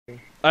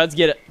Let's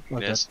get it.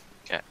 It is.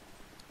 Okay.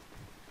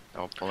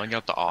 Oh, pulling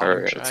out the Alright,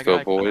 orange. let's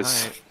go,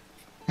 boys.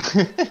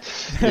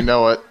 You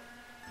know it.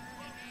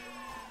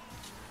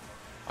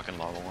 Fucking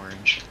love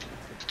orange.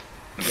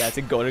 Yeah, it's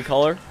a golden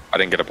color. I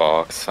didn't get a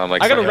box. I'm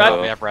like, I got a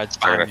red. We have reds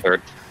second or behind me.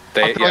 third.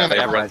 They Yeah, have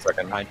red red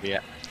second. behind me.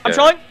 I'm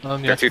trolling.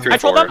 They're 2, 3, I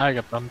trolled 4. them. I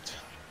got bumped.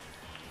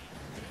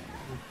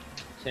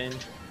 I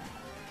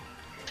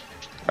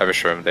have a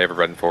shrimp. They have a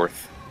red in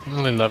fourth.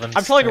 Only 11.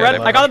 I'm trolling a Yeah,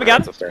 red. they I got them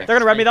again. have They're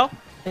gonna red me though.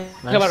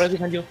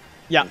 Nice.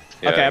 Yeah.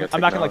 Yeah, Okay, I I'm gotta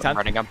back take in like that. 10.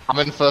 Running them. I'm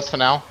in first for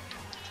now.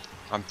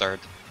 I'm third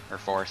or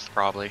fourth,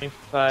 probably.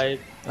 I'm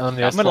I'm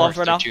in 11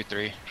 for now. 2,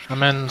 3.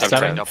 I'm in I'm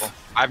 7. Double.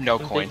 I have no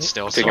coins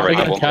still. taking So a red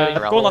I'm double.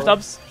 irrelevant. Go left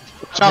dubs.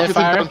 Chop, you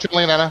fire. put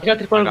Julian Anna. I got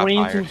triple I got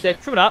green fired. 2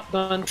 sec. Shroom it up.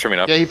 I'm trimming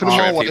up. Yeah, he put them I'm all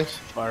shrimp away. heaps.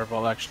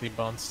 Fireball actually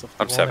bounced off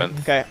the I'm wall. 7th.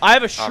 Okay, I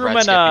have a Red shroom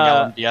and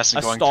skipping LMDS a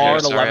and going star through.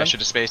 and Sorry, 11. I should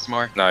have spaced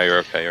more. No, you're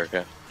okay. You're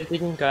okay.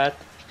 Taking cut.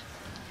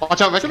 Watch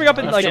out, Rick. Shrooming up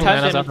in like 10.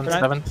 Mana's up in for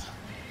 7th.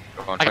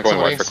 I'm going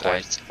wide for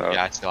Nice. coins. So.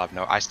 Yeah, I still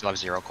have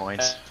 0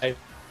 coins.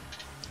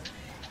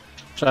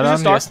 Shut Who's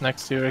down the the star?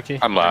 next to you, Ricky.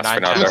 I'm last for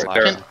now. Nine,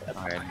 They're, ten,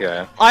 they're,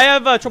 yeah, I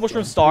have a triple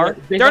shroom star.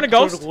 They're in a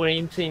ghost.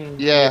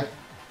 Yeah.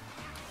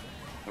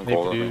 I'm Hey,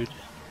 golden. dude.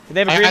 They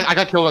have a green. I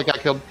got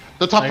killed.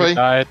 The top I three.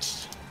 died.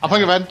 I'm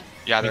playing red.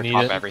 Yeah, they're We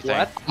top need it. everything.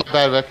 My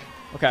bad, Rick.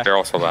 Okay. They're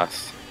also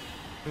last.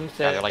 Yeah,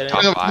 they're like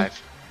top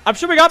 5. I'm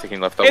shrooming up.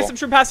 Taking left Hey, double. some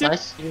shroom past you.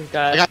 Nice.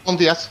 I got one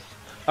DS.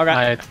 Okay.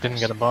 I didn't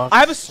get a box. I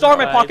have a star in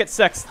my pocket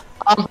 6th.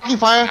 I'm fucking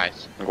fire.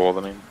 Nice. I'm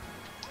goldening.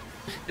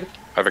 I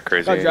have a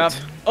crazy. Got drop.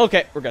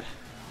 Okay, we're good.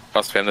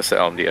 I'll spam this at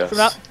LMDS. Shroom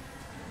up.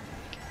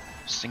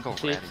 Single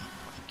red.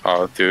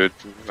 Oh, dude.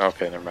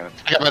 Okay, never mind.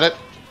 I got red.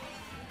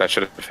 That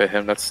should have fit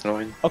him. That's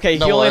annoying. Okay,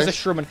 No he only has a worries.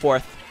 shroom in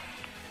 4th.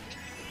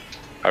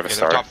 I have a Okay, they're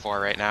star. top 4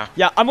 right now.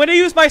 Yeah, I'm gonna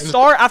use my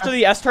star after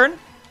the S turn.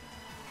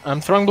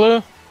 I'm throwing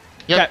blue.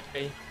 Yep.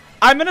 Okay.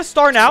 I'm in a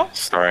star now.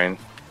 Starring.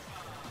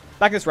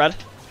 Back this red.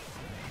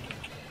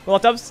 Go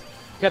left dubs.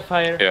 Get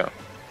fire. Yeah.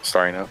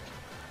 Starring up.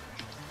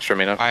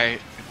 Streaming up. I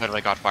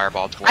literally got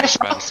fireballed twice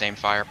by the same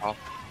fireball.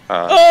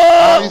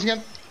 Oh!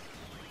 Again.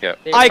 Yeah.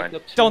 I fine.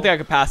 don't think I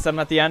could pass them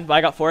at the end, but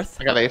I got 4th.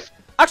 I got 8th.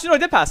 Actually, no, I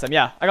did pass them.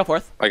 Yeah, I got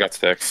 4th. I got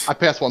 6. I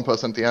passed one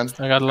person at the end.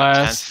 I got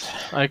last.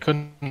 I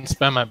couldn't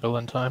spam my bill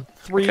in time.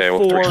 3, Okay,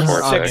 well, 4, 3,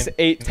 4, 6, okay.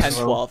 8, 10,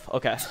 12.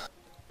 Okay.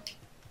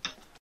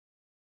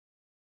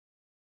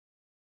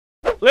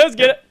 Let's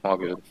get it. All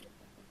good.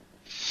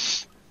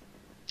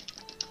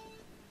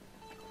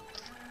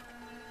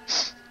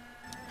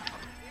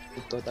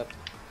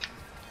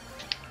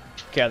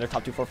 Okay, they're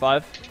top 2, 4,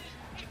 5.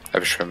 I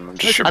have a shrimp. I'm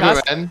just Nice shrimping. I'm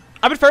pass. red.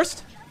 I'm in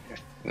first.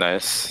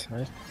 Nice.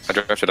 Nice. I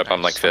drafted up.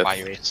 I'm like So 5th. buy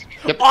you ace.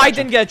 Yep. Oh, I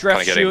didn't get a drift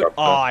Kinda getting shoot. up,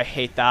 though. Oh, I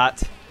hate that.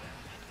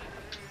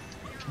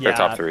 They're Yeah,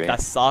 top 3.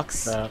 that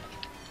sucks.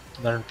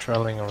 They're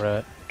trailing a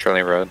red.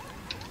 Trailing red.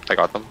 I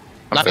got them.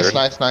 I'm Nice,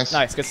 third. nice.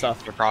 Nice, good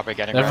stuff. You're probably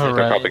getting Never red.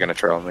 They're red. probably gonna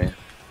trail me.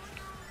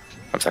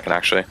 I'm second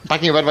actually.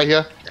 Backing red right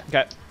here.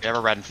 Okay. You have a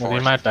red and Well, 4.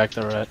 you might back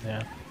the red,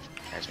 yeah.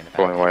 Guys gonna back.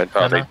 Going wide.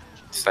 Oh, they Anna?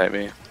 snipe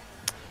me.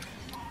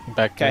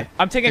 Back Okay, it.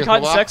 I'm taking Here's cut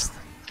in the block. 6th.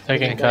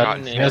 Taking cut.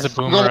 cut. He has a Go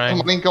boomerang.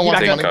 go You one back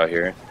Taking in? cut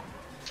here.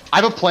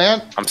 I have a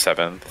plant. I'm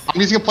 7th. I'm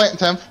using a plant in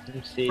 10th.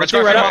 Red's do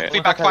going red red up. up.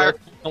 Feedback fire.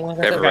 They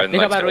have a red and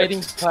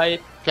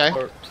like Okay.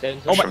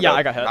 Oh my, yeah,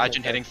 I got hit.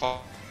 Imagine hitting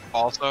fall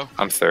also.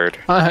 I'm 3rd.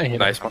 You know.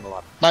 Nice one.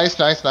 Nice.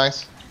 They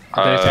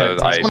I said-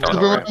 Someone don't to know.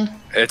 boomerang?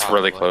 It's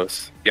really Probably.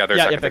 close. Yeah, they're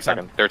Yeah, second. yeah, They're big time.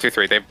 second. They're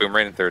 2-3. They have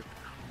boomerang in 3rd.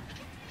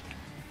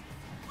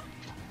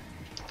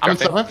 I'm in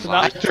Got 7th.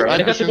 Nah. I got two.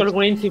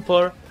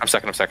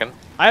 I'm second.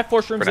 I have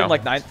 4 shrooms For now. in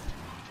like 9th.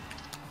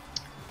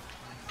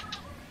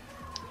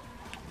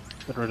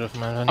 Get rid of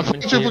my I'm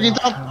putting two green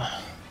top. I'm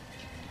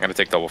gonna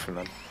take double from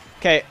them.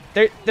 Okay,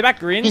 they're back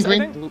greens,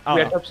 Green. I think? Oh,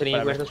 no. Whatever.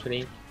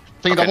 Taking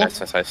Okay, double. nice.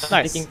 Nice.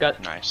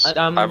 Nice. I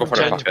have a part of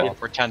Ten,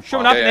 pocket. we're 10 Shroom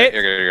far. up, Yeah, Nate.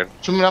 you're good.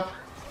 Zooming up.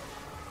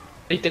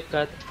 I'm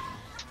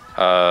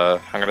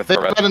gonna They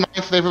throw have red. a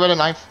knife. They have a red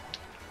knife.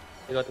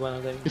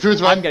 If he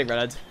was I'm red, getting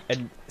red.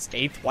 And it's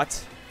 8th,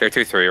 what? They're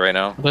 2-3 right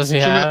now. What does he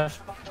have?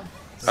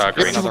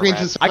 Green. Triple green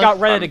to I got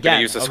red I'm again.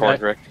 gonna use this Okay.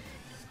 horde, Rick.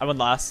 I went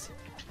last.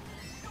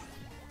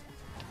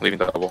 Leaving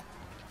double.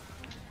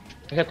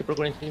 Taking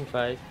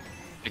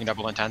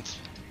double in 10th.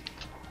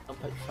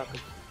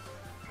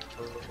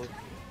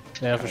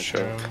 Yeah, for Okay.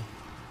 sure.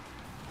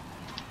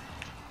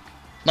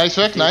 Nice,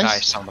 Rick. Nice.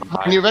 Nice on the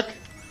buy. New Rick.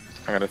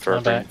 I'm gonna throw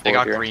Not green bad. They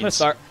got forward here. I'm green. gonna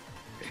start.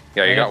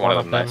 Yeah, you I got got one of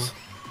one them. of Nice.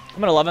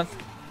 I'm at 11th.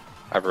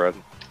 I have red.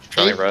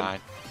 Trailing red. Fine.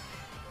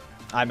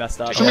 I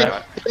messed up. Take Shoot it.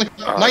 me.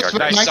 Oh, Nice, I got Rick.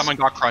 Nice, Nice. someone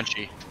got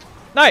crunchy.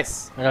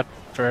 Nice. I got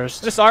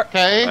first. Just start.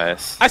 Okay.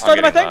 Nice. I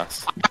started I'm my getting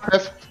thing.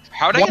 last.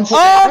 How did I One get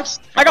for-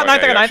 first? I got 9th, I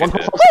got Okay, 9th.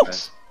 actually Woo! did.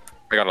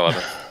 I got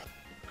 11.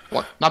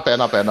 Not bad.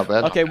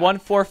 Okay, 1,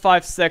 4,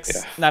 5, 6,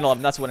 Yeah. 9,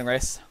 11. That's a winning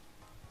race.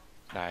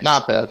 Nice.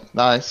 Not bad.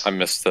 Nice. I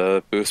missed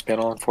the boost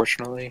panel,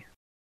 unfortunately.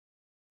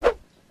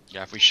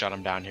 Yeah, if we shut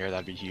him down here,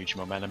 that'd be a huge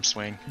momentum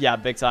swing. Yeah,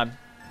 big time.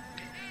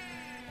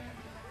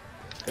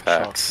 Good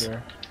shot Facts.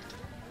 here.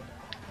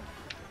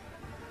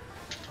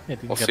 Yeah,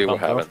 didn't We'll get see what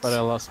bumped off, happens. but I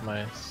lost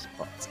my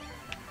spot.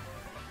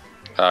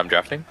 I'm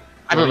drafting.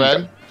 I have a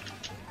red.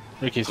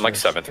 Ricky's I'm like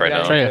first. 7th right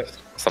now. Trey.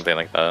 Something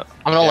like that.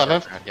 I'm an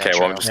 11th. Yeah, Okay,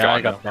 well, I'm trail. just Yeah,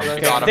 I going. got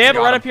them. Got him, They have a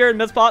got red him. up here in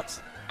mid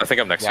spots. I think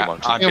I'm next Yeah, to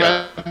Monkey. I'm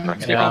Yeah, good. man.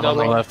 Yeah, I'm on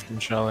the double. left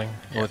and shelling.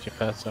 We'll let you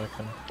pass so I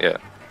can. Yeah.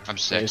 I'm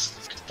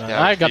 6. Uh,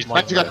 Yeah, I got he's-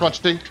 one. Nice, you got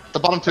quantity. The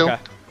bottom two. Okay.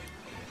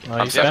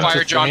 Oh, he's Yeah, down fire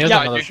to John, he has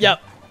yeah, another dude. shot.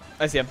 Yep.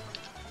 I see him.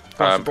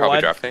 I'm Super probably wide.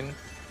 drafting.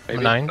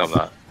 Maybe. 9. No, I'm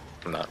not.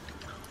 I'm not.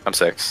 I'm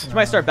 6. You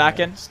might start back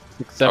in. 6,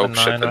 Oh 7,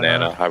 shit, 9 right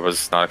banana. now. I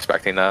was not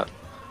expecting that.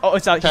 Oh,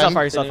 it's out. He's on 10.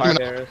 fire. He's on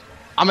fire.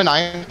 I'm a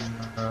 9.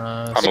 So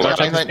I'm check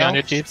eleven this right down now.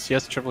 your deeps.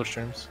 Yes, triple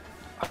streams.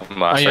 I'm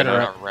last yeah, right they're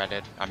now. up.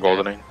 Redded. I'm dead.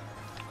 Goldening.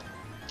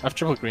 I have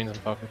triple greens in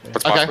pocket.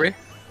 What's Okay. box 3?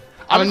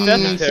 I'm in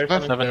fifth.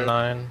 7th. 7,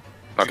 9.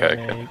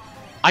 Okay. 8.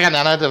 I got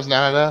Nana. There was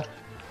Nana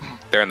there.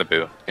 They're in the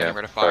boo. Yeah. Getting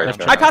rid of fire.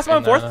 Sorry. I passed him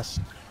on fourth. Bananas.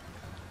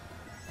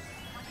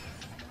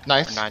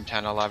 Nice. 9,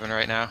 10, 11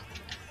 right now.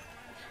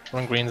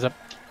 One greens up.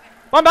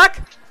 One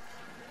back.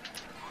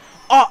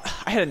 Oh,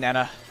 I hit a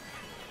Nana.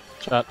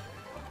 Shot.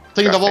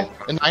 Taking Drafting.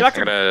 double. In Back 9th. to-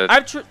 I'm gonna I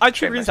have two change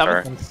green my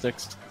seventh. star. 1,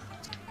 6.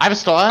 I have a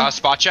star.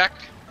 Spot check.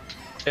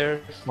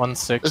 1,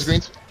 6. There's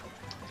greens.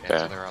 Yeah, Yeah.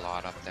 so there are a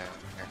lot up there.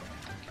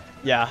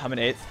 Yeah, I'm an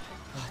 8th.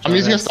 I'm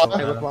using a That's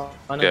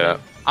star. Yeah.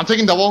 I'm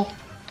taking double.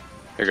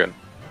 You're good.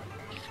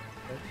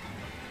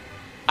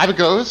 I have a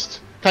ghost.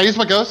 Can I use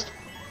my ghost?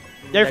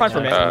 Yeah, you're fine for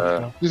me.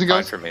 Using Fine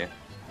ghost. for me.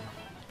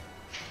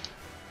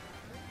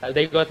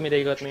 They got me,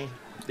 they got me.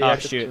 They Oh, are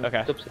shoot,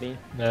 okay. Top 3.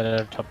 Yeah,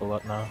 they're top a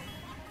lot now.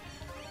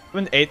 I'm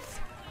an 8th.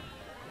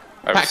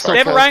 I have a Pack star. They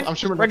have a Close. rank. I'm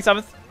shooting. Rank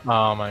 7th.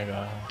 Oh my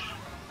gosh.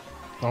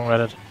 Don't let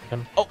it.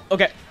 Him. Oh,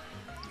 okay.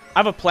 I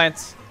have a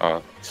plant. Oh,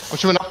 I'm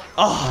shooting up.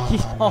 Oh,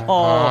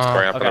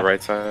 scoring up okay. on the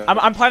right side.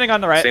 I'm planning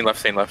on the right. Staying left,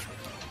 staying left.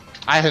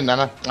 I hit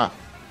Nana. Ah.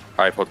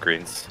 I pulled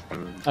greens.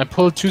 I'm I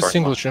pulled 2 Sorry.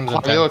 single streams in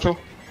Mario 10.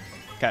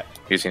 Kart.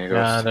 using a Yeah,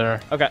 ghost.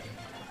 they're. Okay.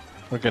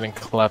 We're getting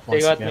clapped They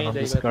once got again me, on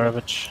they this got me.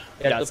 garbage.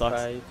 They are Yeah, it top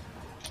sucks. 5.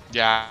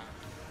 Yeah.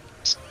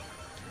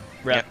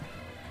 Rep.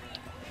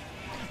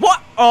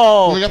 What?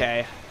 Oh, Moving up.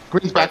 okay.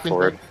 Green's Back back.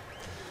 forward.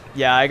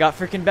 Yeah, I got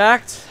freaking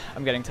backed.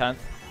 I'm getting 10th.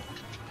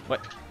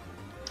 What?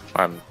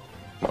 I'm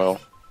well.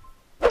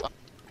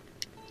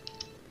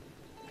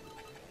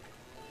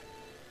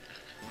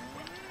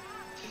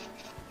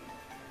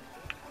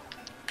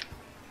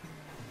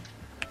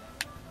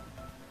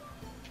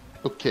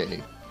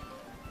 Okay.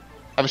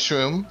 I have a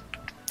shroom.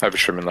 I have a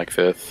shrimp in like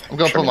 5th. I'm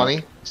going for Shrimp in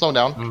money. Slow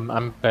down.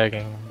 I'm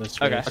begging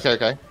this Okay. race. Okay,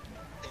 okay.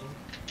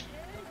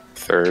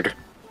 3rd.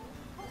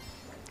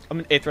 I'm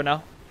an 8th right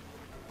now.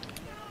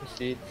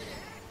 See.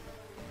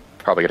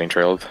 Probably getting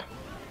trailed.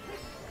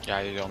 Yeah,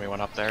 you're the only one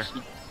up there.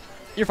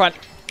 You're fine.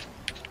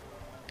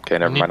 Okay,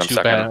 never We mind. need I'm 2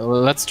 second. bag.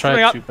 Let's try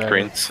Coming up. 2 bags.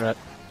 Greens. Threat.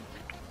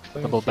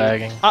 Double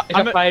bagging. I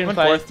I'm got fire I'm and in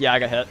fire. 4th. Yeah, I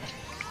got hit.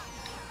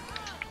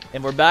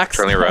 And we're back.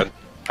 Currently red.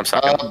 I'm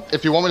second.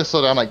 If you want me to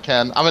slow down, I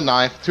can. I'm at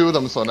 9th. 2 of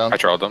them slow down. I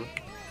trailed them.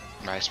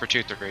 Nice. We're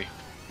 2, 3.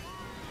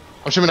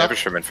 I'm shooting I up. have a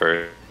shrimp in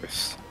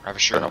first. I have a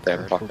shirt But up they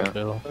haven't there. blocked that.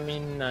 Bill. I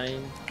mean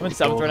 9. I'm in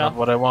 7th right now. Not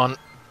what I want.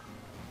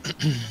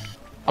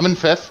 I'm in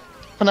 5th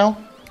for now.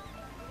 Yeah,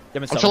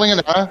 I'm in I'm 7th. chilling in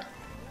Nana.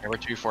 Yeah, we're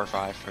 2, 4,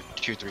 5. Or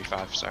 2, 3,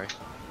 5. Sorry.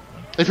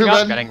 If you're got-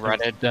 red, Getting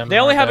redded. They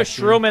only have a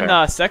shroom in Okay.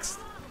 6th.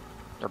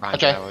 They're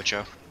behind Okay. you,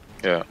 Ocho.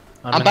 Yeah.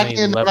 I'm backing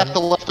in at the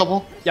left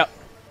double. Yep.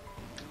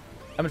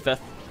 I'm in 5th.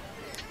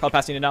 Probably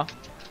passing you now.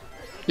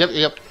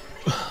 Yep.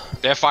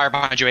 They have fire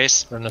behind you,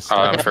 Ace. I'm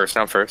I'm first.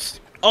 Now I'm first.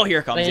 Oh, here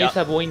it I comes. use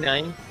Yeah. a boy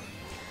 9.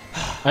 I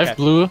have Okay.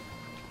 blue.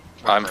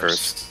 I'm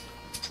first.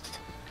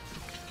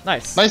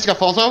 Nice. Nice, you got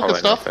Falzo. Probably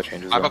Good not stuff. if that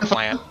changes. I have a though.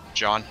 plant,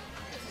 John.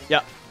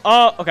 Yeah.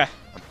 Oh, okay.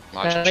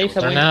 Not Can I sure. use a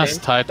Their boy NAS 9?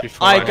 tied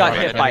before. I Fine, got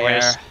fine. hit by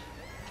Anyways. air.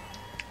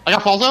 I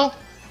got Falzo.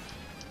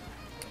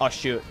 Oh,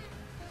 shoot.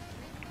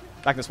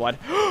 Back this wide.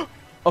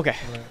 Okay.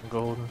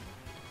 Golden.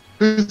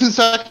 Who's in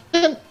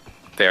second?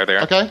 There.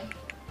 Okay.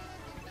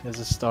 There's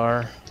a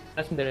star.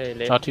 That's in the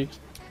left. Shot you.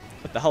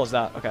 What the hell is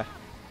that? Okay.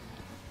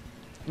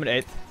 I'm an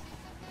 8th.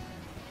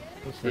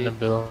 In the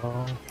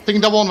bill. Taking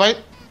double on right.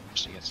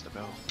 She gets the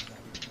bill.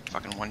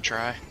 Fucking one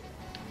try.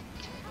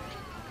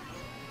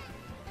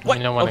 What?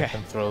 You know when I Okay.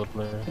 can throw the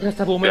blue. Just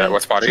a boomerang. Yeah.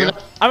 What spot are you?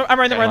 I'm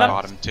right there, right there.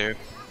 Bottom 2.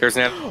 Here's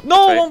Nan.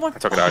 No, Wait, one. I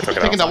took it out. I took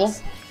it Taking out. double.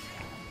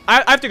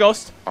 I have to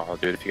ghost. Oh,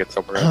 dude, if you get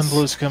silver reds.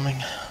 Blue's coming.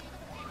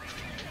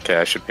 Okay,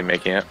 I should be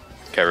making it.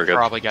 Okay, we're good.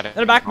 Probably get it.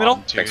 In the back, middle.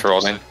 Bottom 2, Thanks for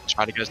holding. just to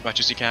Try to get as much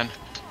as you can.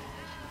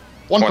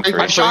 One One free. free.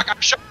 One I'm free. shocked.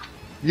 I'm shocked.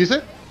 Use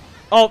it.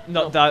 Oh,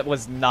 no, that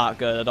was not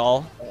good at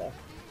all. Oh.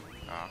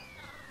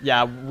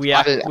 Yeah, we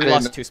I didn't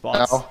lost 2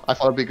 spots. No, I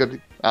thought it'd be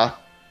good.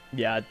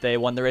 Yeah, they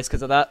won the race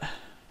because of that.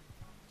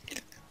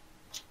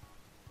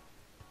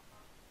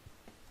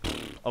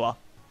 Oh well.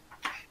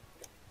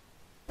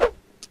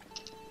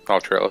 I'll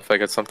trail if I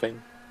get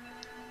something.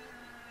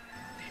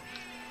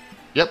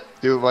 Yep.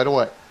 Do it right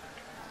away.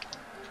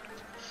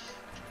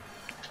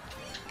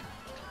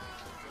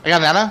 I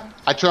got Nana.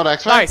 I trailed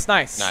X-ray. Nice.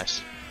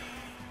 Nice.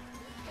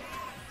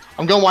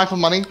 I'm going wide for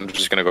money. I'm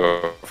just gonna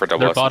go for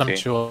double They're bottom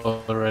S&P. 2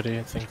 already.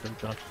 I think they're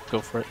done. Go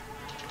for it.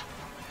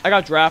 I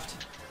got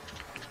draft.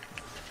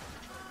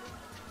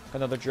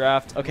 Another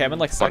draft. Okay, I'm in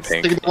like One 6th.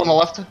 pink. Taking double on the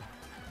left.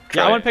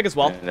 Yeah, I want to pick as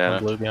well. Yeah.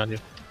 Blue behind you.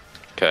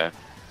 Okay.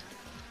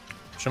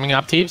 Swimming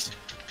up, Thieves.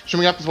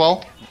 Swimming up as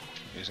well.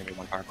 Using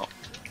one fireball.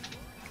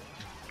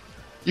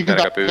 You can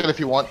Yeah, I back got it boot. if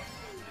you want.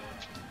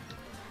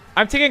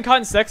 I'm taking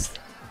Cotton 6th.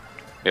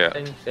 Yeah.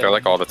 Same, They're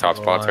like all the top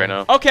Go spots on. right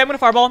now. Okay, I'm gonna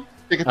fireball him.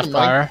 Take it Left to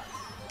mine. fire.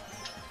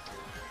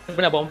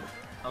 Open a bomb.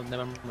 Oh,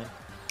 never mind.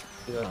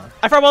 You got it.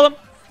 I fireball him.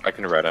 I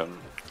can red him.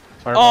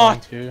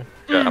 Fireballing too.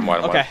 Yeah, I'm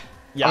 1-1. Okay.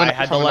 Yeah, I'm I gonna-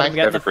 had to I'm let gonna- him They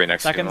get have a the green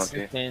next to him, seconds.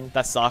 Monkey. And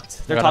That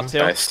sucked. They're Got top him. 2.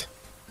 Nice.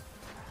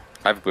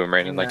 I have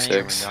boomerang in like Nice.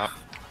 6.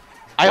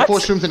 I have 4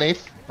 What? shrooms in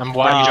 8th. I'm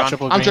white, John.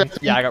 triple I'm green.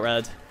 just Yeah, I got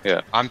red.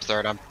 I'm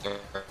third.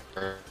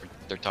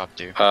 They're top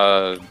 2.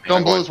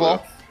 Going blue as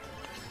well.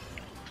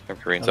 I'm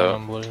green's I'm out.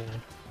 on blue.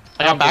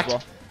 I got I'm back. blue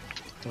as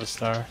With a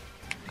star.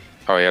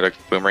 Oh, he had a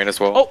boomerang as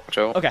well. Oh,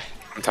 Joe. Okay.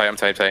 I'm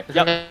tight.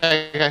 Yep.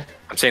 Okay.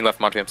 I'm staying left,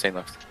 Monty. I'm staying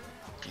left.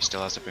 He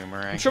still has a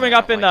boomerang. I'm swimming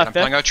up I in, don't like it. I'm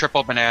fifth. pulling out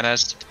triple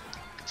bananas.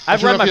 I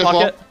have I'm red in my sure if you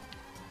as pocket.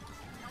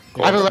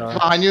 I have a Star. red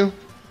behind you. I'm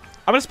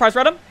gonna surprise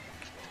red him.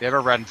 They have a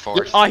red and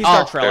fourth. Oh, he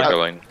started They're trailing.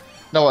 going.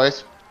 No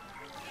worries.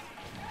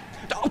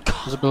 Oh, God.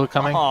 There's a blue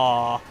coming.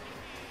 Aw.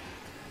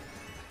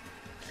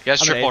 He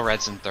has I'm an triple eighth.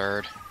 reds in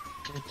third.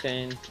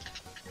 Ten.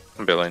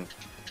 I'm billing.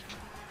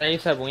 I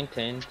used to have win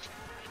 10.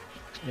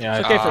 Yeah,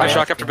 It's okay for I me.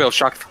 shock after Bill.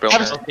 Shock after Bill. I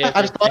was- Okay, I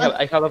okay. was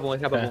I have a boom. I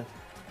have a Okay. boom.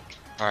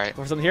 Alright.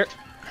 There's something here.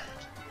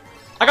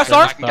 I got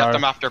star. I can get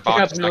them after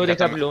boxes. blue, they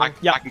have blue.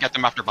 Yeah. I can get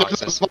them after Boxes.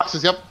 boxes.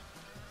 Boxes, yep.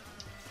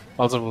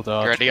 Multiple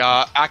dodge. Ready?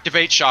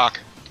 Activate shock.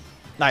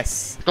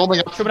 Nice. Building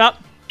up. Swimming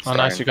up. Oh,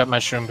 nice, you got my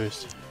shroom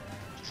boost.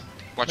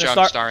 Watch Gonna out, start-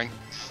 I'm starring.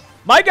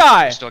 My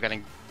guy. They're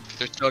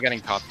still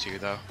getting top 2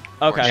 though.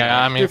 Okay.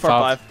 Yeah, I mean, 3, 4,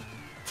 5.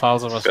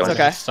 Fouls of us It's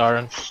okay.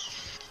 starring.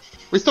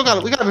 We still got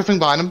it. We got everything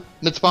behind him.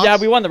 Mid spots. Yeah,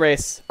 we won the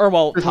race. Or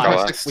well, 3, 4, tied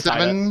 5, it. 6, We tied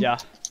 7. it. Yeah.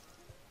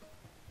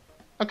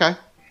 Okay.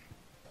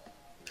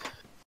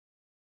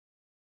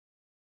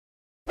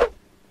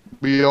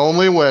 We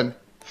only win.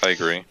 I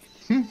agree.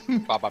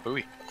 Baba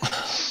Booey.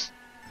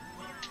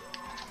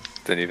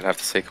 Didn't even have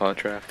to say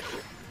contract.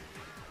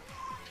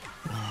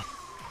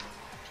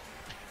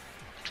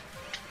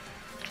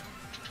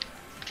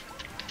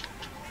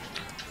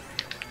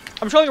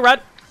 I'm trolling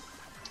red.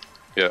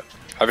 Yeah.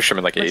 I have a shrimp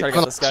in like I'm 8. gonna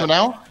try to get this So guy.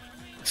 now,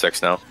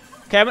 6 now.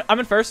 Okay, I'm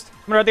in first.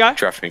 I'm gonna red the guy.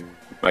 Drafting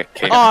my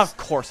cadence. Oh, of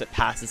course it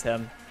passes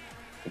him.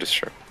 I'm just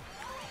sure.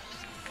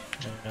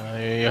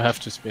 You have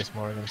to space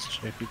more against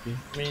JPP.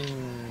 I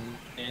mean,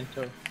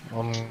 enter.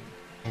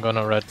 I'm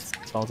gonna red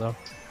Saldo.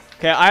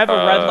 Okay, I have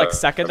a red like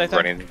second, I I'm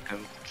think. running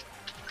him.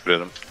 Put it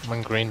in him. I'm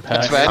in green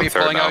That's pack. red. I'll be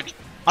third pulling now. out.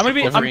 I'm gonna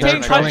be. I'm Green, taking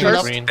green, cut green.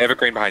 first. green. They have a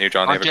green behind you,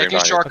 John. They I'm have a green taking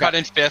behind you. shortcut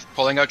in 5th,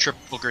 pulling out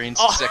triple greens.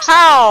 Oh, 6th.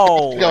 how?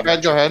 go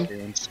ahead, go ahead.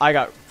 Greens. I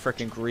got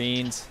freaking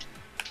greens.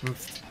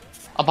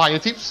 I'm behind you,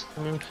 Teeps.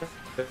 I'm in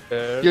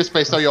third. Your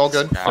space, though. You're all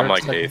good. Yeah, I'm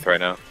like Third. 8th right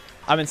now.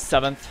 I'm in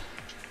 7th.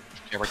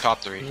 Okay, we're top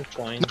 3. New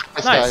point.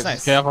 Nice, Nice, guys.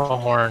 nice. Okay, I have a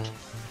horn.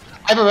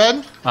 I have a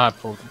red. Ah, I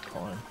pulled the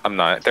coin. I'm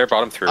not. They're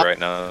bottom 3 right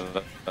now.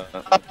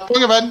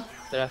 Pulling a red.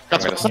 Left. I'm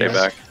gonna stay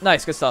back.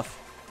 Nice, good stuff.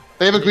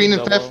 They have a green in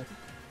Double. 5th.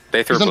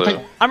 They threw He's on blue.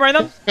 pink. I'm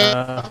running them.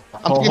 I'm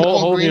Hold, taking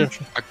hold green. your...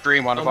 A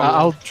green one of them.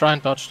 I'll try and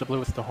dodge the blue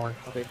with the horn.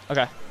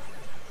 Okay.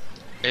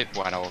 It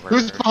went over.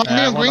 Who's behind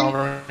me on one green?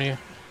 over me.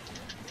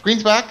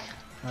 Green's back.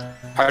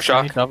 High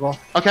shock. Any double.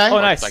 Okay.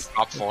 Oh, nice. Like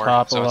top 4,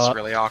 Top so a it's lot.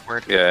 really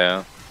awkward.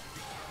 Yeah.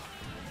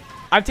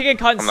 I'm taking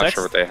cut in I'm not 6th.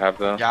 sure what they have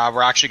though. Yeah,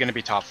 we're actually going to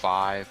be top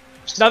 5.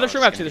 No, they're it's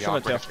shooting up gonna too, be they're shooting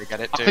up awkward too. if we get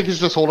it I too. think he's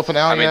just hold it for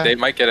now. I mean, yeah. they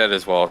might get it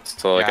as well.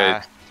 So like,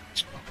 Yeah.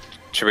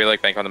 should we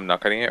like bank on them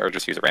not cutting it or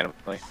just use it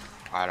randomly?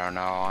 I don't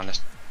know,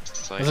 honestly.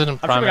 Is it in shooting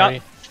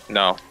primary?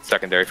 No,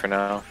 secondary for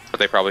now. But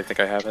they probably think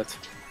I have it.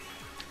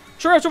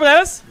 Sure, sure, what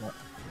that is.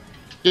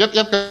 Yep.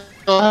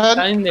 Go ahead.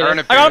 Time They're in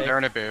a there. I got boo. him. They're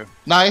in a boo.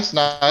 Nice.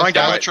 Slowing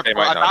down might- with triple. they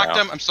might I not backed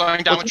now. him. I'm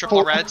slowing down with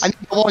triple reds. I need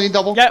double. I need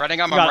double. Yep. Redding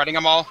them. got I'm it. redding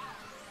them all.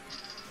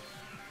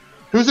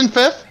 Who's in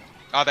 5th?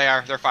 Oh, they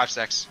are. They're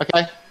 5-6.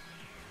 Okay.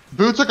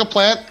 Boo took a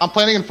plant. I'm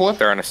planting in 4th.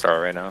 They're on a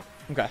star right now.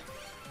 Okay.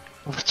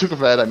 Took a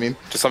red, I mean.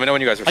 Just let me know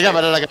when you guys are I got safe,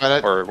 red. I got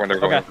red. or when they're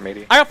going Okay. for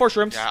meaty. I got 4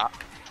 shrooms. Yeah,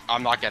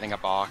 I'm not getting a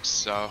box.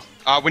 So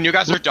when you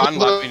guys are done,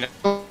 let me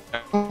know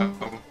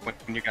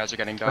when you guys are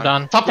getting We're done.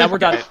 done. Top Yeah, left. we're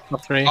done.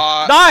 Top 3.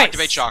 Nice!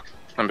 Activate shock.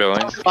 I'm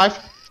billing. 5.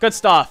 Good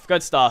stuff.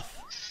 Good stuff.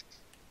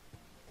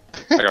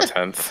 I got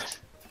 10th.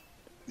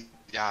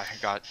 Yeah, I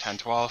got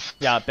 10-12.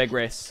 Yeah, big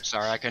race.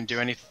 Sorry, I couldn't do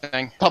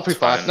anything. Top 3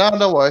 5. fine.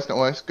 No worries. No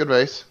worries. Good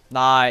race.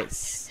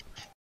 Nice.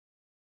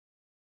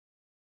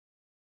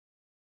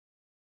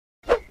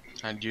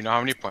 And do you know how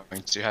many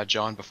points you had,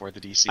 John, before the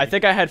DC? I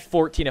think I had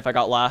 14 if I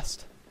got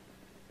last.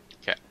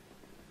 Okay.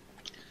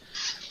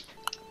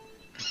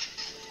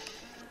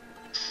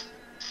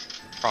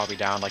 Probably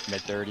down like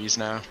mid-30s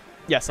now.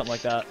 Yeah, something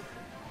like that.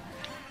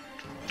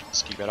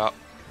 Let's keep it up.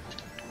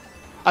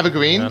 I have a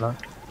green.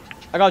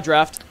 I got a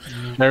draft.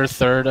 They're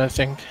third, I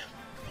think.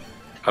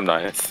 I'm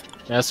 9th.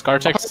 Yeah,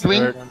 Scartech's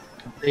Green. third.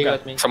 They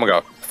got me. Someone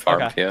got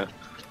farmed, Okay. yeah.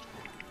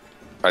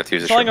 I had to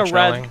use a Selling shrimp. a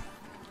red. Trailing.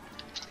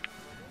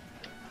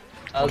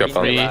 I'll Go be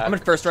for it. back. I'm in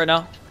first right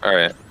now.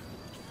 Alright,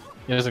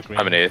 There's a green.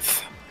 I'm an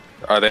 8th.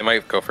 They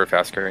might go for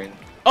fast green.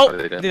 Oh,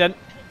 they they did. didn't.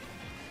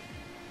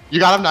 You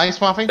got him, nice,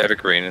 Muffy. They have a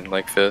green in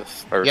like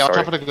 5th. Or Yeah, on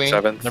sorry, top of the green.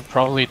 7th. They're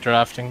probably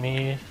drafting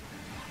me.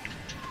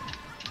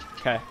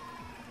 Okay.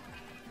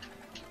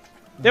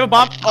 They have a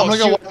bomb. I'm gonna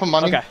go shoot. walk for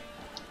money. Okay.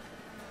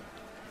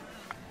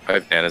 I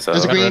have bananas out.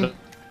 There's a Got green. rid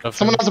of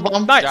Someone him. has a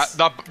bomb. Nice.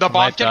 Yeah, the bomb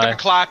Might can die. get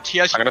clapped. He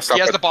has I'm gonna stop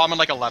the it. bomb in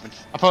like 11th.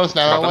 I posed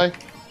narrow Got way.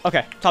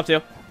 Okay, top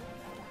 2.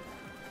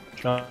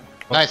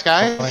 Nice,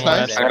 guys. Pulling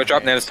Nice. red. I'm gonna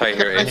drop bananas tight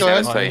here. Okay, Ace go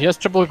ahead. bananas tight. He has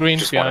triple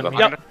greens Just one of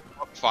behind them. me.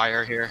 Yep.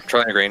 Fire here.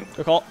 Trying a green.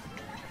 Good call.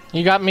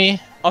 You got me.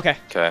 Okay.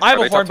 Okay. I have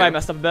Are a they horn, top but I two?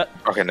 messed up a bit.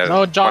 Okay, no.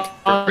 No, John.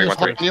 Green, is 1-3.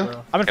 first, you.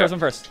 bro. I'm in Yeah. first. I'm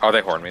first. Oh,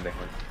 they horned me. They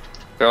horned me.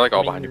 They're like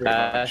all behind you pretty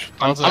much.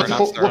 I'm I'm third.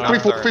 four- I'm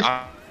third.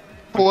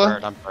 Four.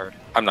 I'm third.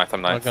 I'm ninth.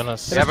 I'm I'm ninth. gonna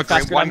They have a green,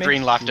 Faster one than me?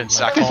 green left in my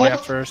second. point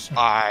first.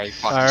 I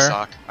fucking Fire.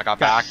 suck. I got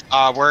back.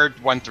 We're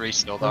 1-3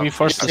 still though. We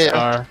forced the Yeah.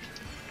 star.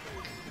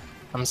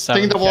 I'm Taking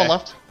 7. double on Okay.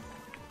 left.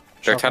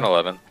 They're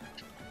 10-11.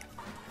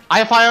 I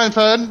have fire in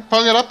third.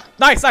 Throwing it up.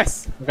 Nice.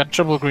 Nice. I got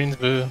triple greens,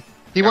 boo.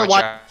 He went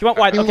wide. He went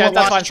wide. He Okay, went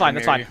that's wide. fine. Fine.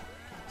 That's fine.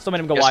 Still made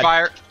him go Yes, wide.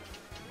 fire.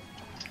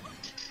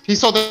 He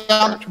saw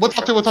down. What's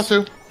up two? What's up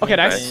two? Okay,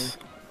 nice.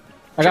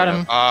 I got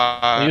him.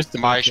 I used to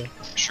My beat you.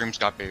 shrooms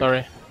got booed.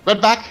 Sorry.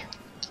 Red back.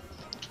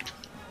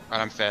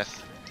 And I'm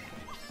 5th.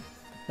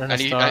 They're in a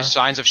Any star.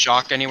 signs of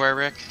shock anywhere,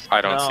 Rick? I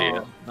don't see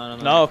it. No.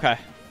 No. Okay.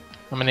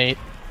 I'm an 8.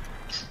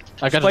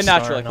 I got Play a star,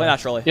 naturally. no. Play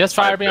naturally. Yes,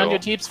 fire I behind you,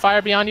 built. Teeps.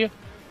 Fire behind you.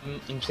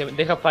 In 7.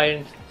 They have fire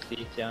in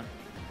 6, yeah.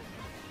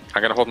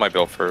 I'm gonna hold my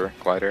bill for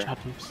glider.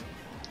 Shot Teeps.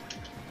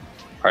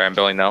 Alright, I'm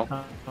billing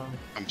now.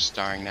 I'm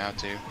starring now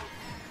too.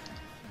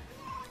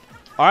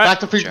 All right. Back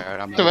to free. Jared,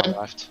 I'm to on the red.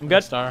 left. I'm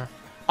good. Star.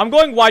 I'm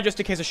going wide just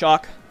in case of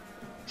shock.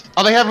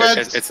 Oh, they have red.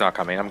 It's not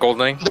coming. I'm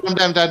goldening.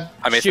 I'm dead.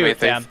 I'm ace Shoot, eighth.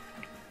 damn.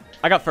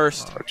 I got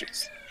first. Oh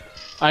jeez.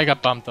 I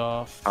got bumped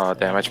off. Oh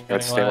damn! I just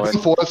got to stay Getting away.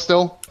 last. Fourth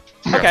still.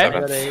 Okay. I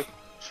got 8.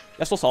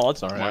 That's still solid.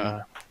 Sorry.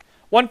 One.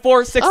 1,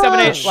 4, 6, 7,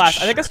 8 Oh, slash.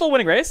 I think that's still a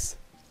winning race.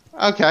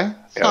 Okay.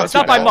 It's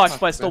not by much,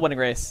 but it's still a winning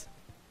race.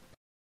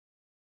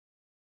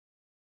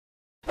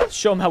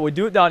 Show them how we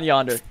do it down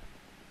yonder.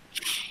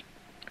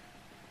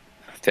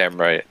 Damn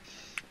right.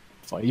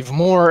 5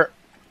 more.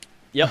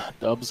 Yep.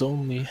 Dubs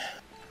only.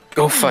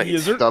 Go fight.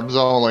 Yes, sir. Dubs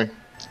only.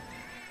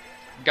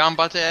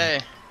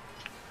 Gambate.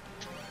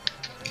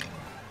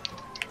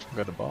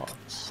 Got a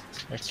box.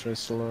 Extra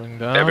slowing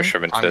They have a down.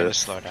 shrimp in I'm gonna 5th.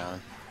 slow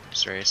down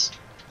this race.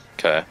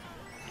 Okay.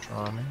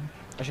 Drumming.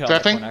 I should have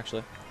Drafting? one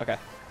actually. Okay.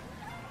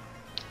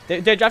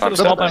 They drafted I'm the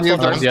skull, but I'm still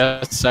Drafting. first.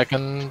 Yeah,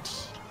 second.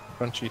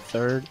 Crunchy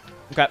third.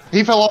 Okay.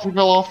 He fell off. He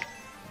fell off.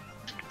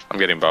 I'm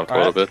getting bumped a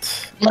Alright. little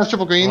bit. He has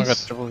triple Oh, I greens. got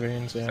triple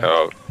greens, yeah.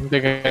 Oh, They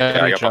got yeah,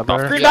 I each got bumped off.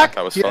 other. Green Yeah, back.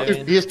 that was He fun.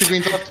 has two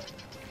greens left.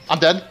 I'm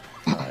dead.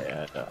 Oh,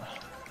 yeah,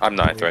 I'm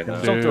ninth right now.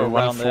 Do Don't throw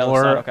one around the other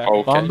four. side, okay.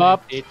 Okay. Bomb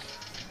up. 8.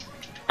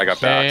 I got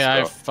Okay, I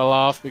back. So. fell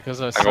off because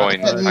I I'm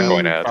going. sucked. I'm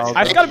going ahead. Probably.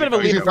 I just got a bit of a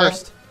lead Easy at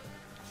first.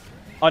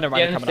 Oh, never mind.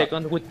 Yeah, They're in coming up.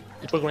 second with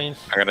triple greens.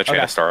 I'm gonna chain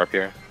Okay. a star up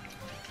here.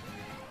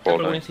 Triple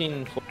Golden. greens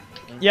in 4.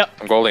 Yep.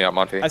 I'm golding up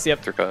Monty. I see it.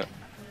 Through cut.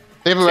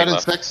 They have a red Same in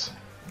left. 6.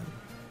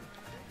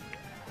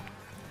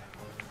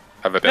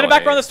 I have a Get bill. it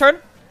back on this turn.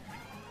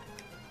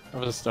 I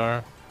was a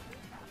star.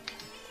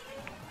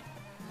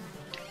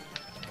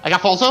 I got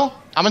Falso.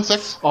 I'm in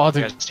 6. Oh, You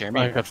dude. guys hear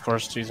me? I got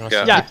forced. Jeez,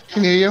 Yeah. Yeah.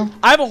 Can hear you.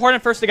 I have a horn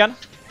in first again.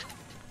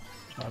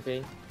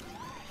 Okay.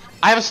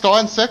 I have a star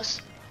in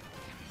 6.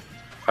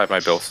 I have my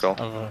bill still.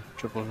 I have a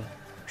triple.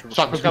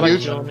 Shock was shrooms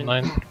huge. behind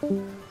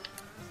 9.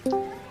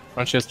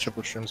 Crunchy has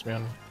triple shrooms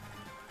behind me.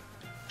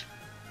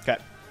 Okay.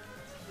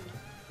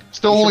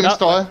 Still You holding a shoot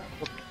star.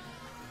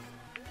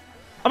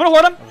 I'm gonna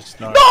horn him. I was a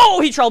star. No,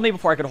 he trailed me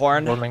before I could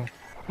horn. Rolling.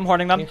 I'm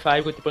horning In them.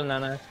 5 with triple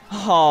nana.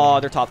 Oh,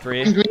 they're top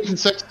 3. Greens in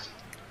 6.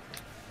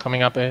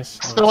 Coming up, ace.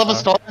 I Still have a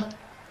star.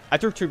 I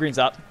threw 2 greens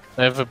up.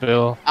 I have a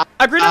bill.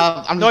 I greened him.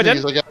 I'm No, I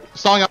just didn't. using it.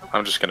 Starring up.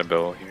 I'm just gonna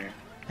bill here.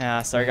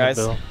 Yeah, sorry Yeah, guys.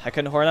 Bill. I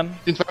couldn't horn them.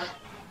 Greens back.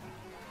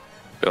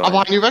 Bill. I'm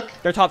behind you, Rick.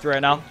 They're top 3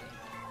 right now.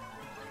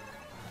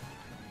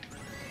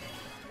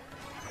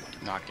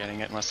 Not getting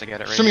it unless I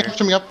get it right Shoot me here. up.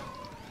 Shoot me up.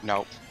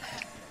 Nope.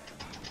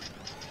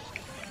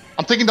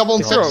 I'm taking double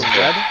in Throw 6. a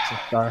red. It's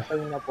a star.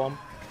 Throwing up bomb.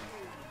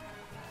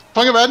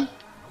 Throwing a red.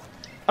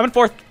 I'm in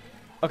 4th.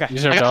 Okay.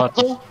 These are I got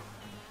dot. Falso.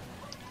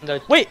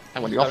 That's Wait. I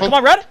went off. Come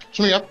on, red.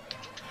 Shoot me up.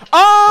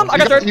 I got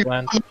You 3rd. you-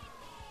 Land.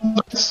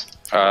 Nice.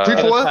 Uh, 3,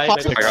 4, I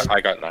 5.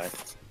 I got 9.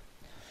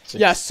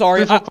 Yeah,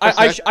 sorry. Three, four, five,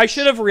 I six.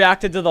 should have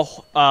reacted to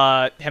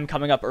the him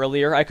coming up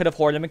earlier. I could have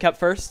horned him and kept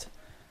first,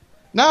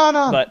 No.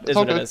 but It's is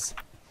all what it good. is.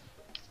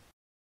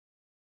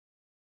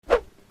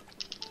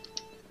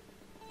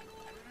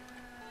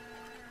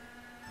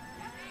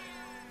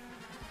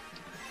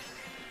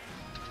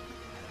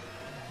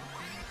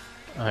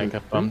 I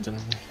got bumped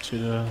into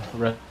the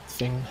red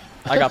thing.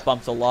 I got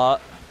bumped a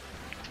lot.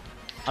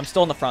 I'm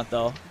still in the front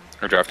though.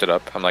 I drafted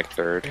up. I'm like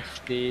 3rd.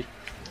 Speed.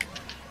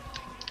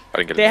 I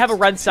didn't get. They it. have a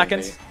red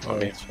second. Oh,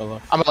 ace fell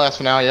off. I'm at last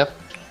for now, yep.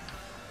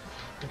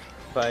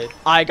 5.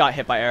 I got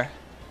hit by air.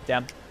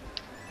 Damn.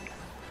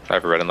 I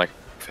have a red in like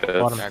 5th.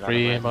 Bottom I got a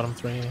 3, red. bottom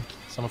 3.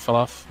 Someone fell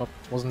off. Oh,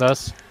 wasn't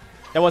us.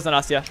 It wasn't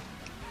us, yeah.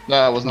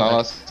 No, it wasn't on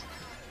us.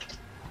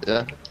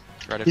 Yeah.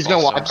 Ready He's for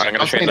gonna also. watch. I'm gonna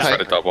I'm change this playing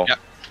red to double. Yep.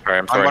 Alright,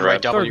 I'm On throwing one right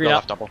red. double, Throw you green go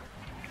up. left double.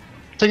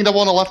 Taking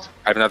double on the left.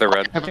 I have another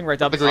red. Taking right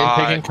up. The green.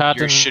 Taking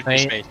cotton, You should be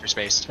Nate. spaced. You're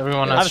spaced.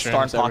 Everyone I has have a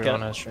star in streams. pocket.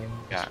 Everyone has streams.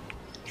 Yeah.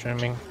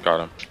 Streaming. Got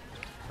him.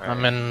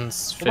 I'm in.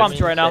 We're bombing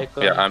two right now.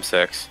 Yeah, I'm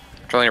 6.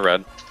 Trailing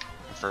red.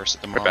 First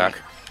at the We're moment.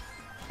 back.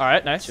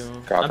 Alright, nice. Got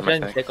I'm them, I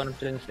playing think. second, I'm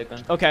playing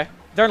second. Okay.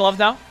 They're in love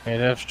now.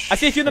 I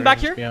see a few in the back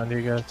here. Behind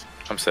you guys.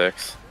 I'm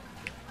 6.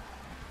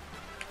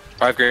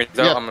 5 greens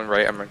out. Yeah. I'm on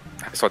right.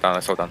 I slow down.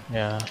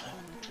 Yeah.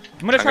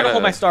 I'm gonna try to hold gonna-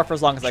 my star for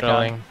as long as I can.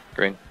 Trailing.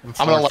 Green.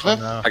 I'm on 11.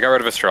 now. I got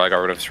rid of his trail.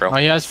 Oh,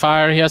 he has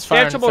fire. He has They fire.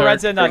 have in triple third.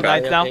 reds in Green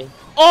ninth back. now. Okay.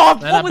 Oh,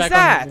 Then what I'm was back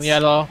that? on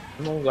yellow.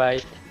 I'm on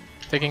white.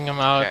 Taking him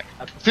out. Okay.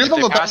 Fear them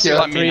If the they back pass you, here.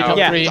 let me know.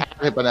 Yeah. Three.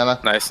 Hit banana.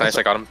 Nice.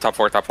 I got him. Top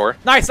 4.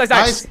 Nice, nice, nice.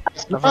 Nice.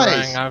 I've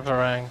Nice. a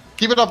rang.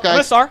 Keep it up, I'm gonna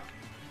guys. star.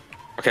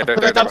 Okay, they're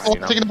Taking behind you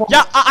now. double.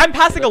 Yeah, I'm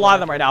passing a lot of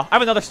them right now. I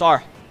have another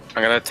star.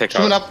 I'm gonna take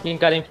Shooting out. up. King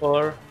cutting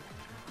 4.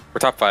 We're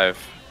top 5.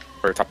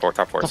 We're top 4.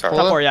 Top Sorry. four.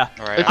 Top 4, yeah.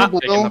 Alright, Take I'm the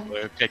taking the blue.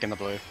 blue. Taking the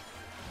blue.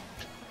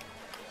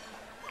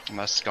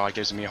 Unless God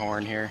gives me a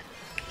horn here.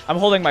 I'm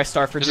holding my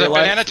star for Is dear it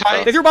life. banana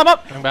tight? They threw a bomb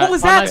up. Coming back. What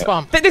was Oh, that? nice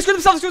bomb. They screwed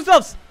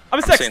themselves. I'm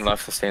a I'm 6.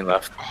 staying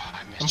left. Oh,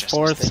 I missed I'm just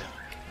fourth. missed it.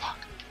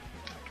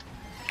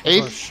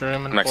 8.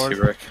 Shroom and Next to fourth.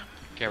 you, Rick.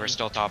 Okay, we're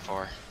still top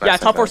 4. Yeah,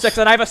 top 4, 6,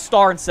 and I have a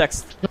star in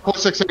 6th. 4,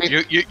 6,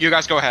 8. You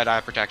guys go ahead. I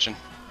have protection.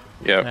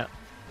 Yep. Yeah.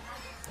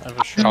 I have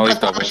a shroom. All these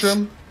Back to doubles.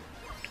 mushroom.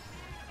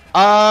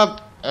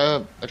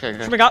 Okay.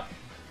 Coming up.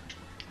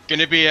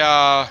 Gonna be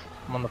I'm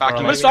on the back far to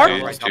I'm my gonna start.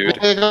 right Dude. double.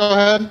 Okay, go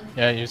ahead.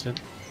 Yeah, use it.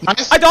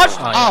 Nice. I dodged.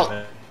 Oh,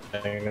 Ow. yeah,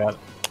 I got it.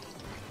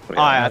 Oh,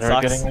 yeah, that They're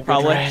sucks. getting a good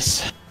Probably.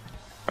 race.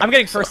 I'm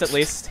getting first at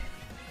least.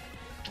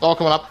 All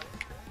coming up.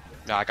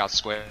 No, I got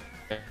squished,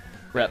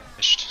 Rip.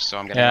 so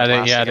I'm getting Yeah,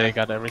 last they again.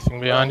 got everything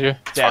behind you.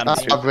 Damn.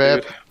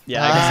 Rip.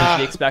 Yeah, I guess that's to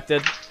be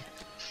expected.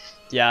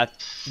 Yeah,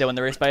 they won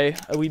the race by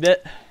a wee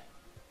bit.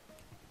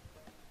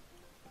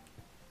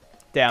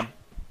 Damn.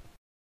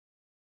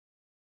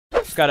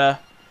 Just gotta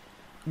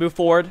move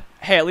forward.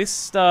 Hey, at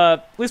least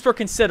we're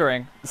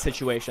considering the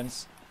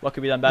situations. What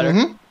could be done better?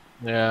 Mhm.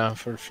 Yeah,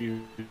 for a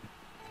few.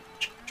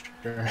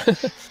 Sure.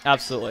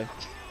 Absolutely.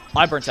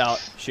 I burnt out.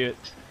 Shoot.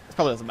 It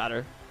probably doesn't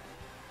matter.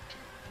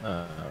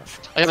 uh,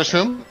 I got a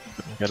shroom.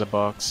 get a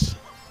box.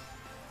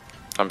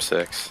 I'm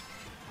 6.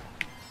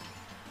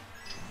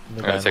 The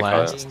I'm gonna guy take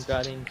last. King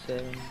cutting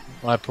 7.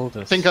 Well, I pulled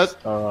this. Think cut.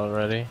 star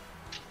already.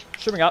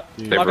 Shooting up.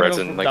 Dude. They have Not gonna reds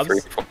go in for like 3,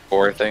 dubs.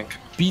 4, I think.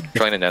 Beat the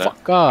Trying to net it.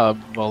 fuck up,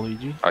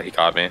 Waluigi. Oh, he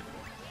got me.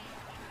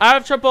 I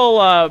have triple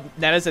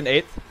nanas in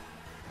 8th.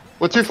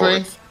 With 2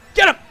 free.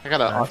 Get him! I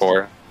got a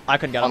 4. I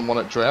couldn't get on him. one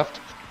at draft.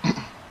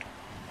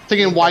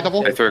 Taking Y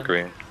double. They threw a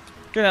green.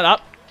 Doing that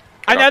up.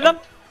 I got nabbed them.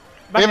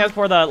 Back Yep. nanas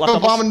for the left Go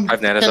doubles. bombing. I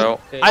have nanas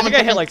out. Okay. I think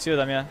I hit like 2 of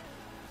them, yeah.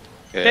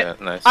 Yeah,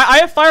 nice. I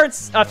have fire in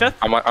 5th.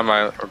 I'm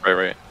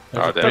right.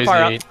 Oh, There's a damn. crazy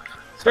fire up. 8.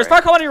 There's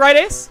fire coming on your right,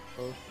 Ace.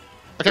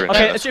 Okay.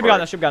 Okay, it should be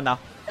gone. It should be gone now.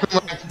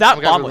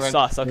 That bomb was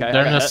sus. Okay, I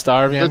They're in got a it.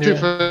 star Go behind 2 you.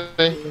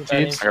 free.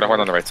 Cheats. I got a horn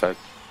on the right side.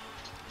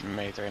 I'm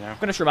made right now. I'm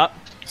gonna shroom up.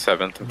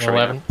 7th. I'm sure.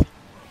 11.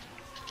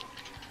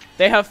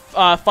 They have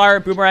fire,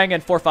 boomerang,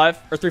 and 4-5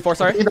 or 3-4.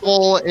 Sorry. Taking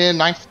double in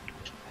 9th.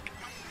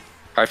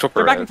 I have triple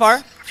They're back in reds fire.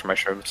 for my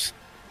shrooms.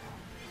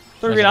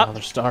 They're There's green up.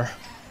 another star.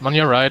 I'm on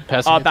your right,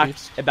 passing you, Back.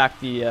 Cheats. It back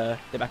the.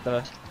 They back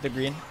the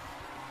green.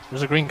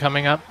 There's a green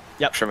coming up.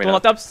 Yep. Show me Going now.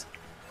 left ups.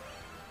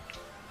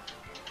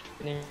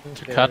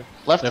 To cut.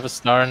 Left. They have a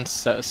star in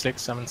 6,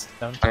 7, 7.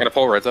 I'm gonna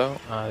pull reds out.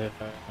 Right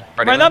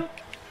Ready? Right up.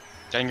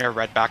 Getting a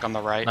red back on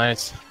the right.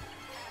 Nice.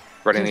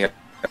 Ready in the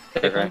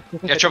okay.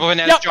 Yeah, triple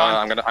bananas, Yep.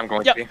 John. I'm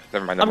going Yep. to be.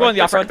 Never mind. I'm going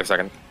the off-road. They're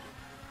second.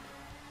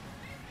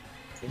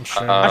 I'm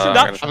sure. I should I'm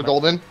duck. gonna I have a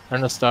golden. They're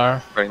in a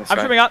star. Right in the I'm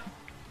sky. shrooming up.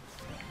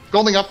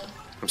 Golding up.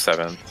 I'm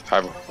 7th. I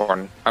have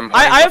horn. I'm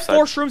I have left side.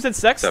 4 shrooms in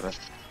 6. 7th.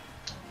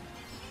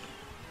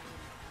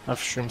 I have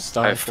shroom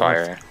star. I in have fourth.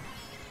 fire.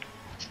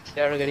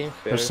 They're getting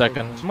They're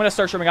second. I'm gonna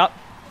start shrooming up.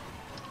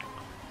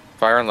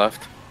 Fire on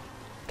left.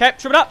 Okay,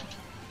 shrooming up.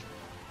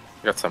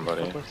 You got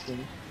somebody. Missed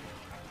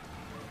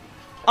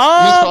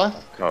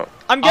No,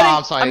 I'm getting.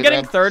 I'm sorry, I'm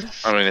getting man.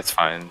 3rd. I mean it's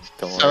fine.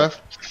 Don't worry. 7th.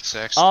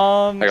 6. I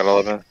got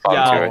 11. Bottom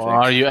Yeah. 2, I Oh, think.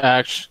 are you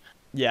actually?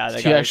 Yeah, they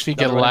Did got you it. actually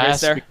Double get win the race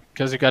last there.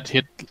 because you got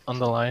hit on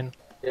the line?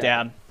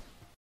 Damn.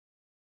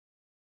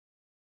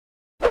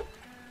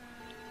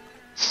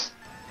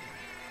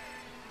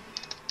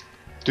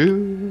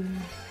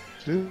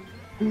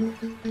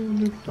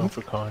 Going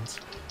for coins.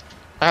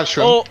 I had a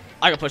shroom. Oh,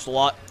 I got pushed a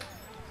lot.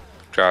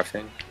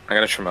 Drafting. I'm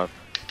gonna trim up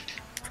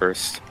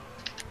first.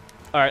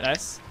 All right,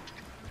 nice.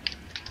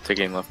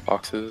 Taking left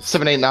boxes.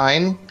 7, 8,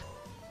 9.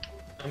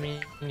 I'm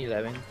in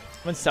 11.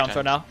 I'm in sound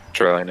right now.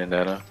 Drilling in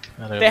data.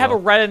 They have a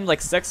red in like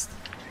 6th.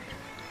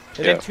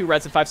 They Yeah. have 2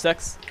 reds in 5,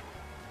 6.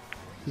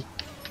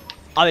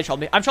 Oh, they trolled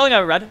me. I'm trolling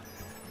a red.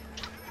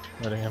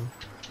 Letting him.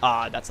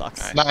 Ah, that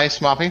sucks. Nice,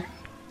 Moppy.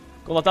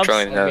 Go left ups.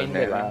 Drilling I'm in I'm in the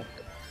data. back.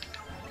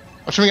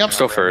 I'm shooting up.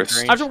 Still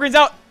first. from greens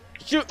out.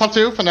 Shoot. Top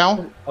 2 for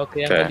now.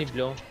 Okay, I'm Okay. getting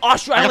blue. Oh,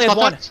 shoot. I only have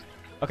 1. contact.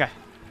 Okay.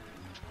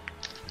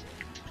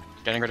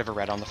 Getting rid of a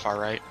red on the far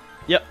right.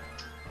 Yep.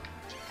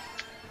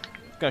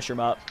 Gonna shroom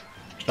up.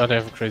 Oh, they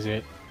have a crazy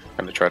 8.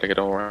 I'm gonna try to get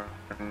a horn.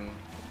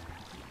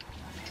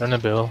 Turn a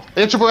bill.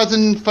 Yeah, triple res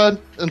in third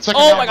and second.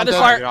 Oh now, my god, I'm there's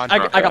dead.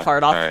 fire! I got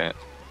fired off. Alright.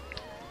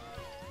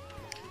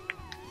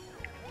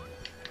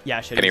 Yeah,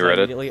 I should Can have you read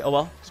it? immediately. Oh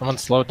well. Someone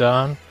slow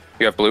down.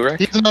 You have blue, Rick?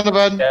 He's on the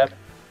bed. Yeah.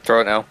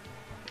 Throw it now.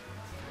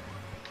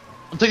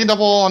 I'm taking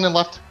double on the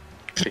left.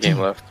 The game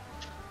left.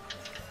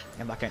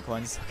 I'm not getting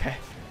coins. Okay.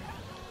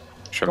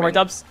 Show Go me. right,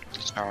 Dubs.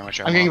 Starring with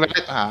I'm getting Jean-Pierre.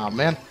 ready. Ah,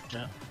 man.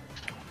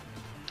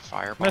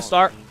 Fireball. I'm gonna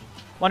start.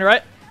 On your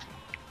right.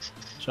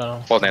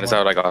 Shadow. Well, Nana's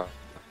out, I got.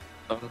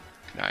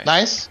 Nice.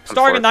 Nice.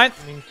 Starting in fourth.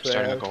 9th.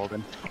 Starting a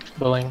golden.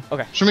 Billing.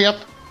 Shoot me up.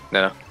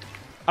 Nana.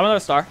 I'm another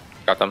star.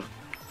 Got them.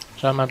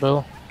 Shot my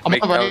bill. I'm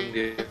Make on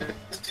the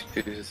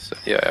right.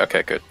 Yeah,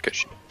 okay, good. Good.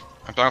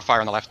 I'm throwing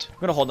fire on the left. I'm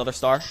gonna hold another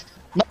star.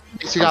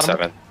 Nice, you I'm got him.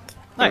 7.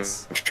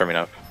 Nice. Trimming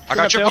up. I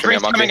got Shoot me up, triple too.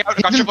 greens Shoot me up, coming out.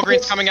 I got triple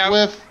greens coming out.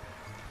 With.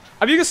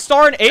 I'm using a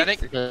star in I 8th.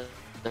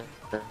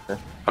 think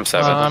I'm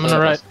 7. I'm on the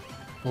right.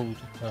 Ooh,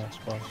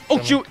 spawn. Oh Show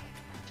me. shoot.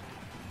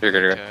 You're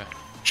good, you're good. Okay.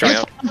 Show me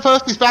Nice up. one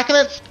first. He's backing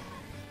it.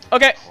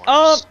 Okay.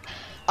 course.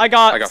 I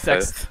got, I got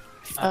 6th.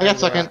 5th. I got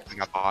second. I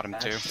got bottom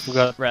too. We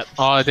got. Rep.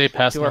 Oh, they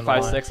passed 2 me or on the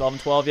 5, line. 6, 11,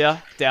 12. Yeah.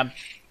 Damn.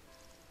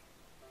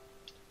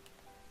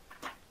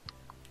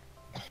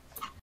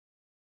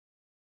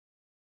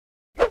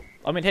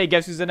 I mean, hey,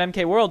 guess who's in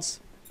MK Worlds?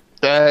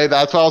 Hey,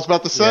 that's what I was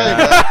about to say.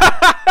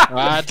 Yeah.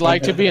 I'd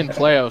like to be in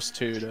playoffs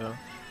too, though.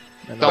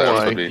 And Don't not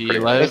worry. Would be pretty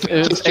JPP. Like,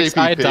 It's if XI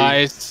JPP.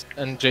 dies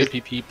and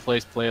JPP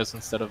plays players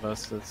instead of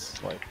us,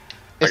 it's like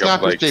It's I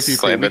not got, just JPP.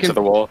 slammed We into can,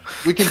 the wall.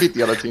 we can beat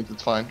the other teams.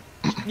 It's fine.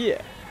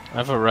 Yeah. I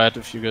have a red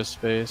if you go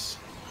space.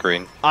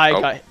 Green. I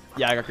Oh. got.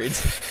 Yeah, I got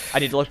greens. I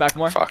need to look back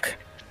more. Fuck.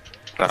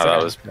 No, That's that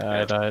okay. was.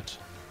 Yeah, I died.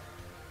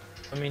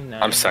 I mean,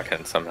 I'm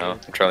second somehow.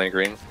 I'm trailing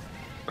green.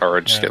 Or I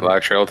just Yeah. get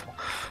lag trailed.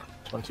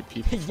 20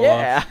 people. fall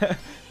off. Yeah.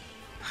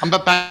 I'm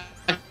back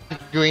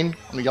green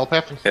on the yellow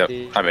path. Yep,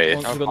 I'm 8.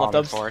 Let's I'm go left bottom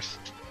Dubs. fourth.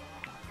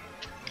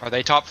 Are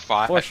they top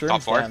 5? 4 Top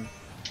shrooms, 4? damn.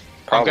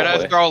 I'm gonna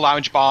Probably. throw a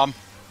lounge bomb.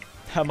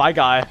 My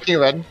guy.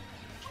 You red.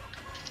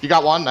 You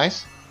got one.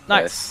 Nice.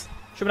 Nice.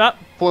 Shoot me up.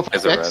 4, 5,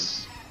 Is it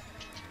 6.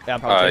 Yeah, I'm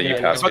probably You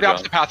taking it. passed Go me, the John.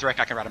 opposite path, Rick.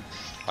 I can read him.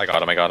 I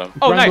got him.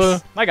 Oh, Run nice. blue.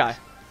 My guy.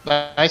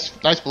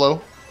 Nice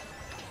blow.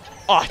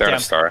 Oh, They're in damn.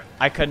 a star.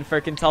 I couldn't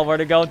freaking tell where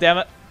to go. Damn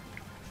it.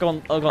 I'll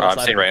go on I'm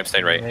the staying side. right, I'm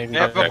staying right. Maybe They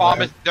have a Okay. bomb.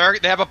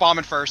 They have a bomb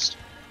in first.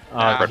 He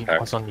Yeah.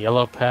 was on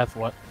yellow path.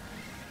 What?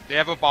 They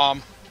have a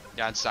bomb.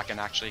 Yeah, in second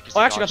actually. 'Cause Oh,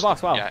 I they actually got the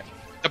dodged- box, wow. Yeah.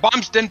 The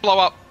bombs didn't blow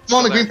up. I'm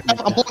on the Still green there.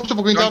 path. I'm pulling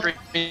triple greens up. Throwing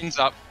greens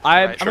up.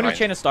 I'm Right, gonna fine.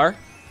 chain a star.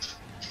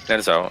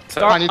 Nana's out.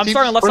 Star. Fine, you I'm keep-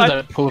 starting on left Where side.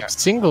 did I pull Yeah.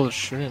 single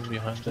shroom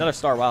behind it? Another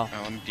star. Wow.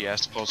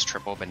 DS pulls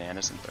triple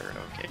bananas in third.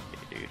 Okay,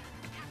 dude.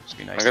 Must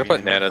be nice I'm to gonna be put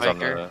in that Nana's on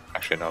biker. the.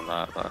 Actually, no, I'm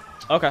not.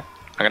 Okay.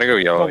 I'm gonna go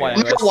yellow. Go white.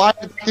 We got wide.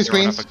 These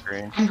Throwing up greens. a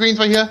green. Some greens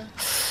right here.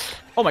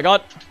 Oh my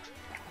god.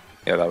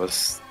 Yeah, that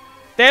was.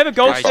 They have a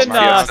ghost Nice. in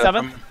Yeah.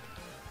 7th.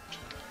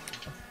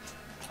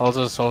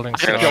 Also holding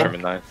I'm gonna star. trim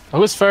in 9. Who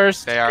was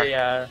first? They are. They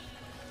are.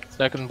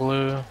 Second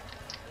blue.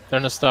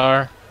 Then a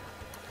star.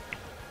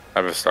 I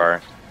have a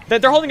star.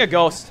 They're holding a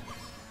ghost.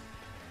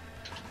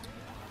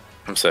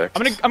 I'm 6.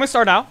 I'm gonna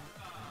start now.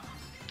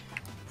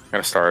 I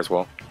got a star as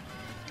well.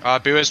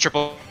 Boo is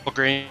triple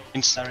greens.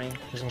 Sorry.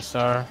 Using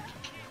star.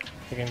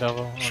 Taking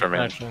double. Sure,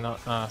 man. Actually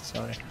not. Ah,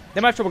 sorry.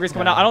 They might have triple greens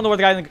coming Yeah. out. I don't know where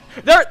the guy in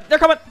the. They're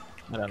coming.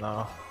 I don't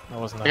know. That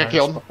wasn't I got a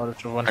killed. spot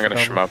to I'm gonna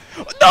shim up.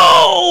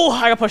 No!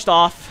 I got pushed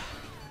off.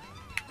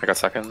 I got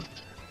second.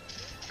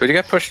 Who'd you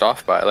get pushed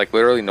off by? Like,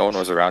 literally no one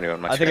was around you on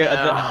my I think screen.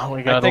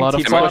 We I got a think lot of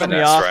T It might have bottomed been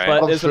me X, off, right?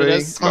 but All it is what it three.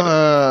 is.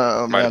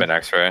 Oh, Might have man. been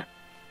X-ray.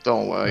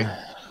 Don't worry.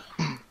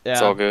 Yeah.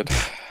 It's all good.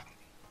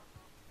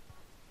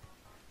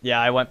 Yeah,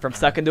 I went from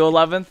 2nd to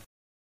 11th.